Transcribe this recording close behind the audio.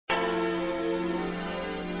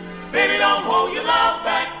Baby, don't hold your love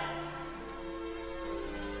back.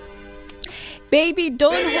 Baby,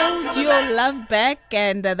 don't hold your love back.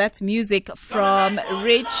 And that's music from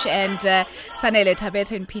Rich and Sanele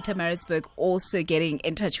Tabeta in Pietermaritzburg also getting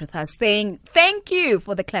in touch with us saying, thank you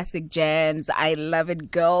for the classic jams. I love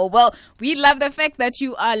it, girl. Well, we love the fact that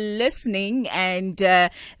you are listening and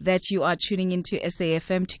that you are tuning into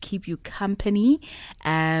SAFM to keep you company.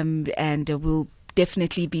 And we'll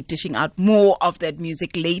definitely be dishing out more of that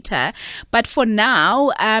music later. But for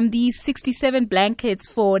now, the 67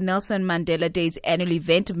 blankets for Nelson Mandela Day's annual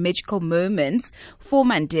event, Magical Moments for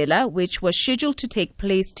Mandela, which was scheduled to take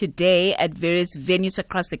place today at various venues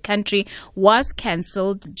across the country, was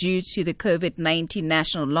cancelled due to the COVID-19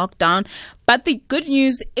 national lockdown. But the good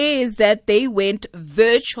news is that they went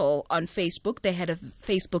virtual on Facebook. They had a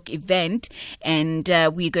Facebook event, and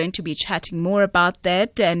we're going to be chatting more about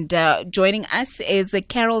that. And joining us is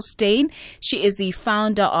Carol Steyn. She is the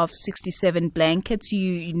founder of 67 Blankets.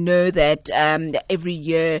 You know that every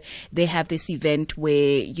year they have this event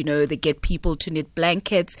where, you know, they get people to knit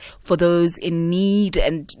blankets for those in need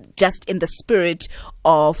and just in the spirit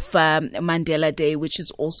of Mandela Day, which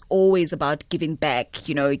is also always about giving back,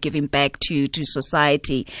 you know, giving back to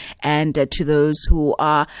society and to those who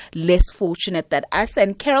are less fortunate than us.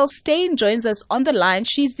 And Carol Steyn joins us on the line.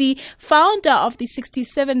 She's the founder of the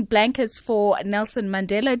 67 Blankets for Nelson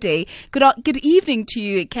Mandela Day. Good evening to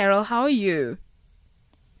you, Carol. How are you?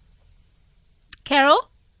 Carol?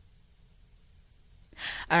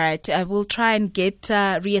 All right, we'll try and get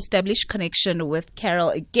re-established connection with Carol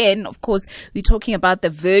again. Of course, we're talking about the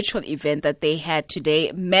virtual event that they had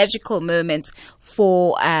today, Magical Moments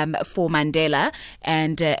for Mandela.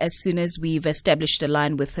 And as soon as we've established a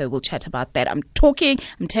line with her, we'll chat about that. I'm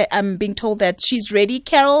being told that she's ready.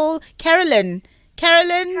 Carolyn,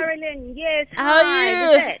 yes. How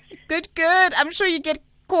are you? Good. I'm sure you get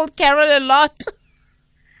called Carol a lot.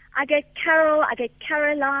 I get Carol, I get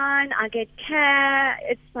Caroline, I get Care.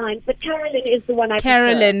 It's fine. But Carolyn is the one I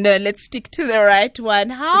Carolyn, no, let's stick to the right one.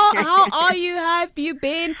 How are you? How have you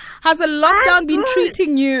been? How's the lockdown been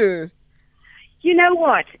treating you? You know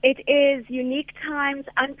what? It is unique times,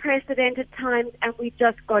 unprecedented times, and we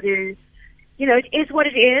just got to, you know, it is what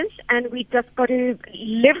it is, and we just got to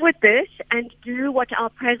live with this and do what our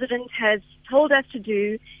president has told us to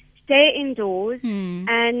do, stay indoors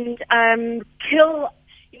and kill.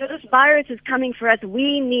 You know, this virus is coming for us.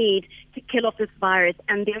 We need to kill off this virus,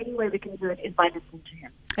 and the only way we can do it is by listening to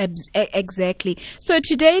him. Exactly. So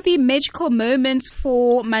today, the Magical Moments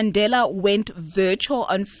for Mandela went virtual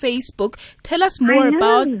on Facebook. Tell us more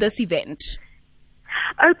about this event.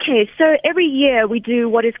 Okay, so every year we do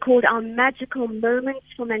what is called our Magical Moments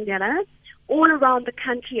for Mandela, all around the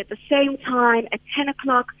country at the same time, at 10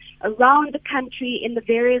 o'clock, around the country in the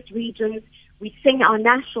various regions. We sing our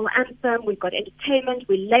national anthem, we've got entertainment,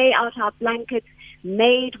 we lay out our blankets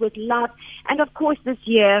made with love. And of course this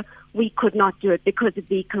year we could not do it because of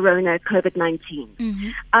the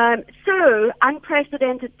COVID-19. So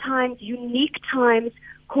unprecedented times, unique times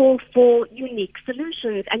call for unique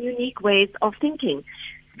solutions and unique ways of thinking.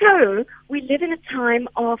 So we live in a time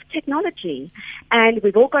of technology, and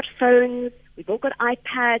we've all got phones, we've all got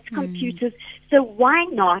iPads, computers. So why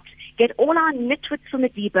not get all our nitwits from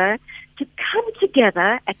Adiba to come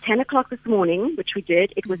together at 10 o'clock this morning, which we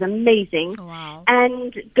did. It was amazing. Wow.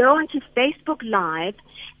 And go onto Facebook Live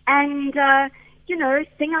and,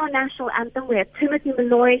 sing our national anthem. We had Timothy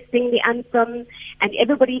Malloy sing the anthem and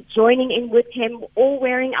everybody joining in with him, all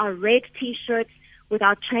wearing our red T-shirts with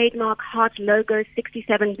our trademark heart logo,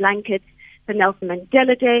 67 blankets for Nelson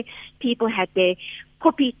Mandela Day. People had their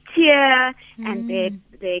poppy tear and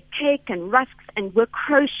their cake and rusks, and we're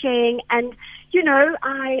crocheting. And, you know,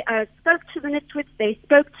 I spoke to the nitwits, they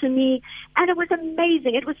spoke to me, and it was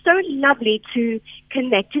amazing. It was so lovely to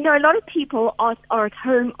connect. You know, a lot of people are at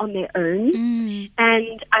home on their own,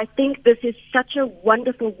 and I think this is such a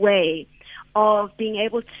wonderful way of being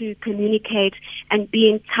able to communicate and be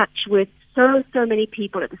in touch with so many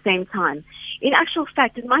people at the same time. In actual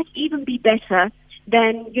fact, it might even be better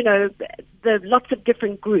than, you know, the lots of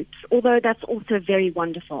different groups, although that's also very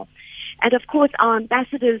wonderful. And of course, our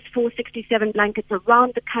ambassadors for 67 Blankets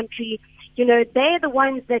around the country, you know, they're the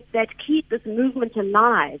ones that keep this movement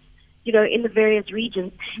alive, you know, in the various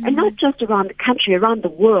regions, and not just around the country, around the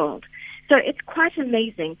world. So it's quite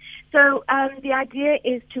amazing. So the idea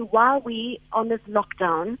is to, while we on this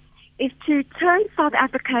lockdown, is to turn South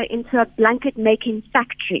Africa into a blanket making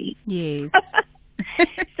factory. Yes.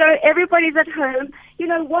 So everybody's at home. you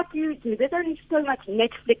know, what do you do? There's only so much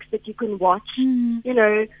Netflix that you can watch, you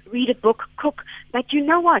know, read a book, cook. But you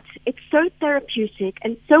know what? It's so therapeutic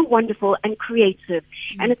and so wonderful and creative.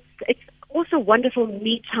 And it's also wonderful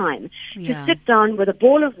me time to sit down with a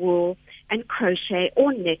ball of wool and crochet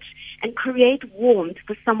or knit and create warmth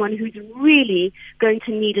for someone who's really going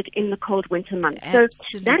to need it in the cold winter months. Absolutely.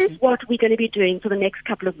 So that is what we're going to be doing for the next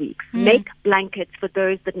couple of weeks. Make blankets for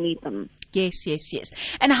those that need them. Yes.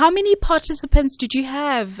 And how many participants did you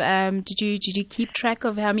have? Did you keep track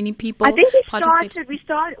of how many people I think participated?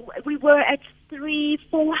 we were at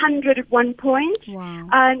 400 at one point. Wow.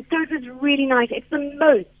 So it was really nice. It's the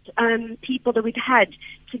most people that we've had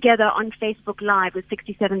together on Facebook Live with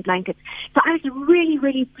 67 blankets. So I was really,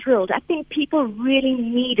 really thrilled. I think people really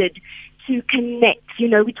needed to connect. You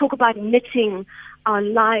know, we talk about knitting our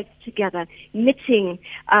lives together, knitting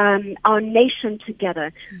our nation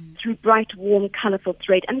together through bright, warm, colorful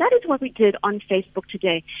thread. And that is what we did on Facebook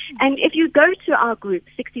today. And if you go to our group,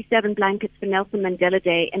 67 Blankets for Nelson Mandela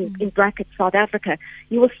Day, in brackets South Africa,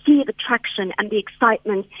 you will see the traction and the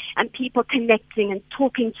excitement and people connecting and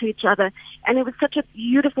talking to each other. And it was such a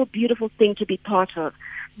beautiful, beautiful thing to be part of.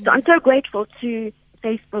 So I'm so grateful to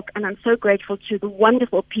Facebook, and I'm so grateful to the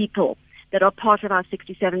wonderful people that are part of our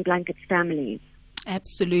 67 Blankets family.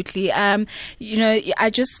 Absolutely. You know,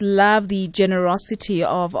 I just love the generosity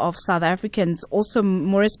of South Africans, also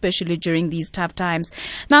more especially during these tough times.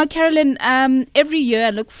 Now, Carolyn, every year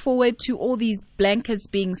I look forward to all these blankets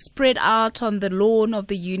being spread out on the lawn of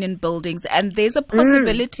the union buildings, and there's a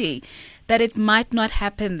possibility that it might not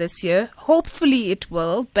happen this year. Hopefully it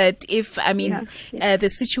will, but if, the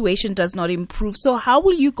situation does not improve. So how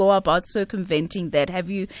will you go about circumventing that?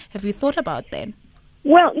 Have you thought about that?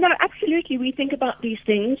 Well, no, absolutely. We think about these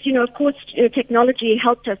things. You know, of course, technology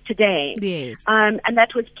helped us today. Yes. And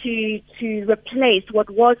that was to replace what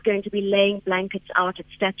was going to be laying blankets out at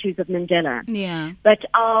statues of Mandela. Yeah. But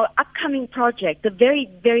our upcoming project, the very,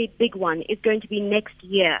 very big one, is going to be next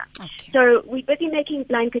year. Okay. So we're busy making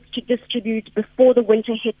blankets to distribute before the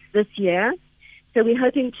winter hits this year. So we're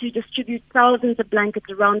hoping to distribute thousands of blankets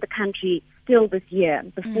around the country still this year,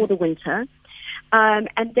 before the winter.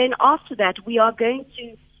 And then after that, we are going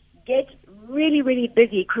to get really, really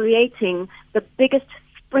busy creating the biggest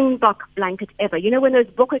Springbok blanket ever. You know, when those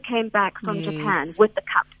Booker came back from Japan with the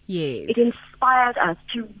cup, it inspired us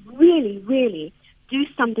to really, really do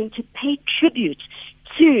something to pay tribute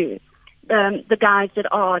to the guys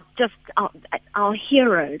that are just our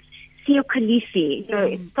heroes. Siya Kolisi, you know,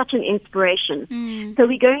 it's such an inspiration. So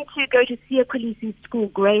we're going to go to Siya Kolisi's school,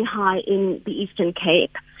 Grey High, in the Eastern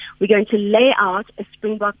Cape. We're going to lay out a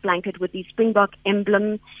Springbok blanket with the Springbok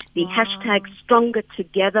emblem, the hashtag Stronger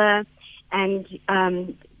Together, and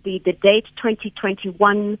the date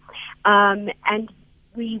 2021. And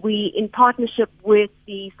we in partnership with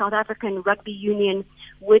the South African Rugby Union,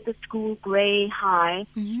 with the school Grey High.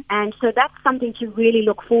 And so that's something to really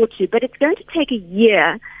look forward to. But it's going to take a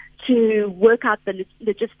year to work out the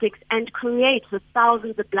logistics and create the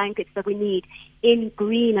thousands of blankets that we need in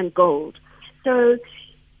green and gold. So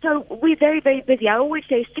we're very, very busy. I always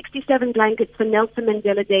say 67 blankets for Nelson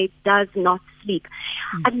Mandela Day does not sleep.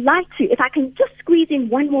 I'd like to, if I can just squeeze in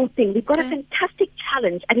one more thing. We've got a fantastic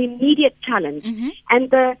challenge, an immediate challenge,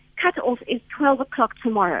 and the cutoff is 12 o'clock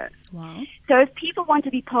tomorrow. Wow. So if people want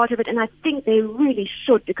to be part of it, and I think they really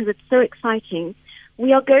should because it's so exciting,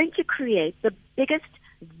 we are going to create the biggest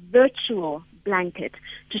virtual blanket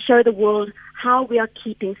to show the world how we are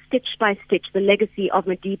keeping stitch by stitch the legacy of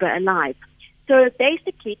Madiba alive. So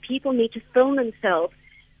basically, people need to film themselves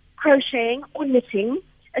crocheting or knitting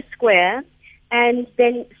a square and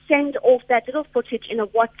then send off that little footage in a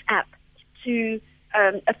WhatsApp to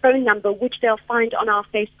a phone number, which they'll find on our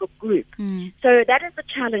Facebook group. So that is the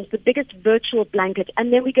challenge, the biggest virtual blanket.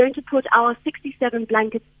 And then we're going to put our 67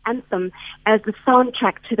 Blankets anthem as the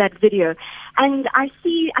soundtrack to that video. And I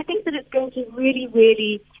think that it's going to really,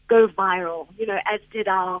 really go viral, you know, as did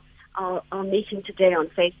our meeting today on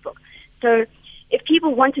Facebook. So if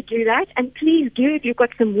people want to do that, and please do, if you've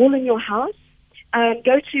got some wool in your house,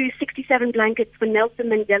 go to 67 Blankets for Nelson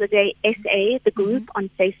Mandela Day SA, the group on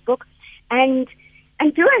Facebook, and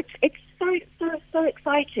do it. It's so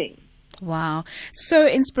exciting. Wow, so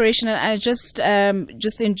inspirational. I just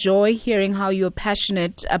enjoy hearing how you're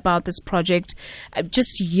passionate about this project,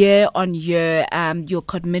 just year on year, your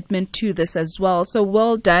commitment to this as well. So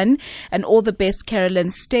well done, and all the best, Carolyn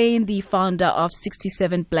Steyn, the founder of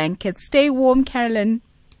 67 Blankets. Stay warm, Carolyn.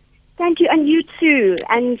 Thank you, and you too,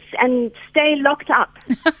 and stay locked up.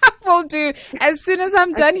 Will do. As soon as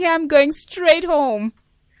I'm done here, I'm going straight home.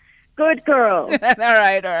 Good girl. All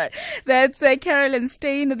right, all right. That's Carolyn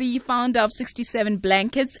Steyn, the founder of 67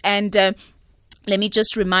 Blankets. And let me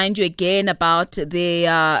just remind you again about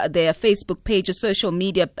their Facebook pages, social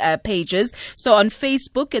media pages. So on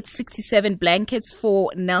Facebook, it's 67 Blankets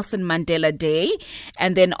for Nelson Mandela Day.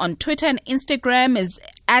 And then on Twitter and Instagram is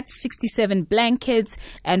at 67 Blankets.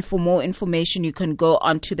 And for more information, you can go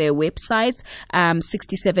onto their websites,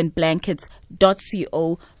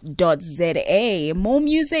 67blankets.co.za. More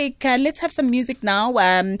music. Let's have some music now.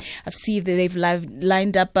 I've seen that they've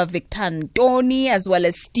lined up Victor Ntoni as well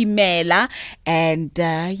as Stimela. And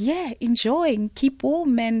enjoy. Keep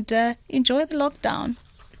warm and enjoy the lockdown.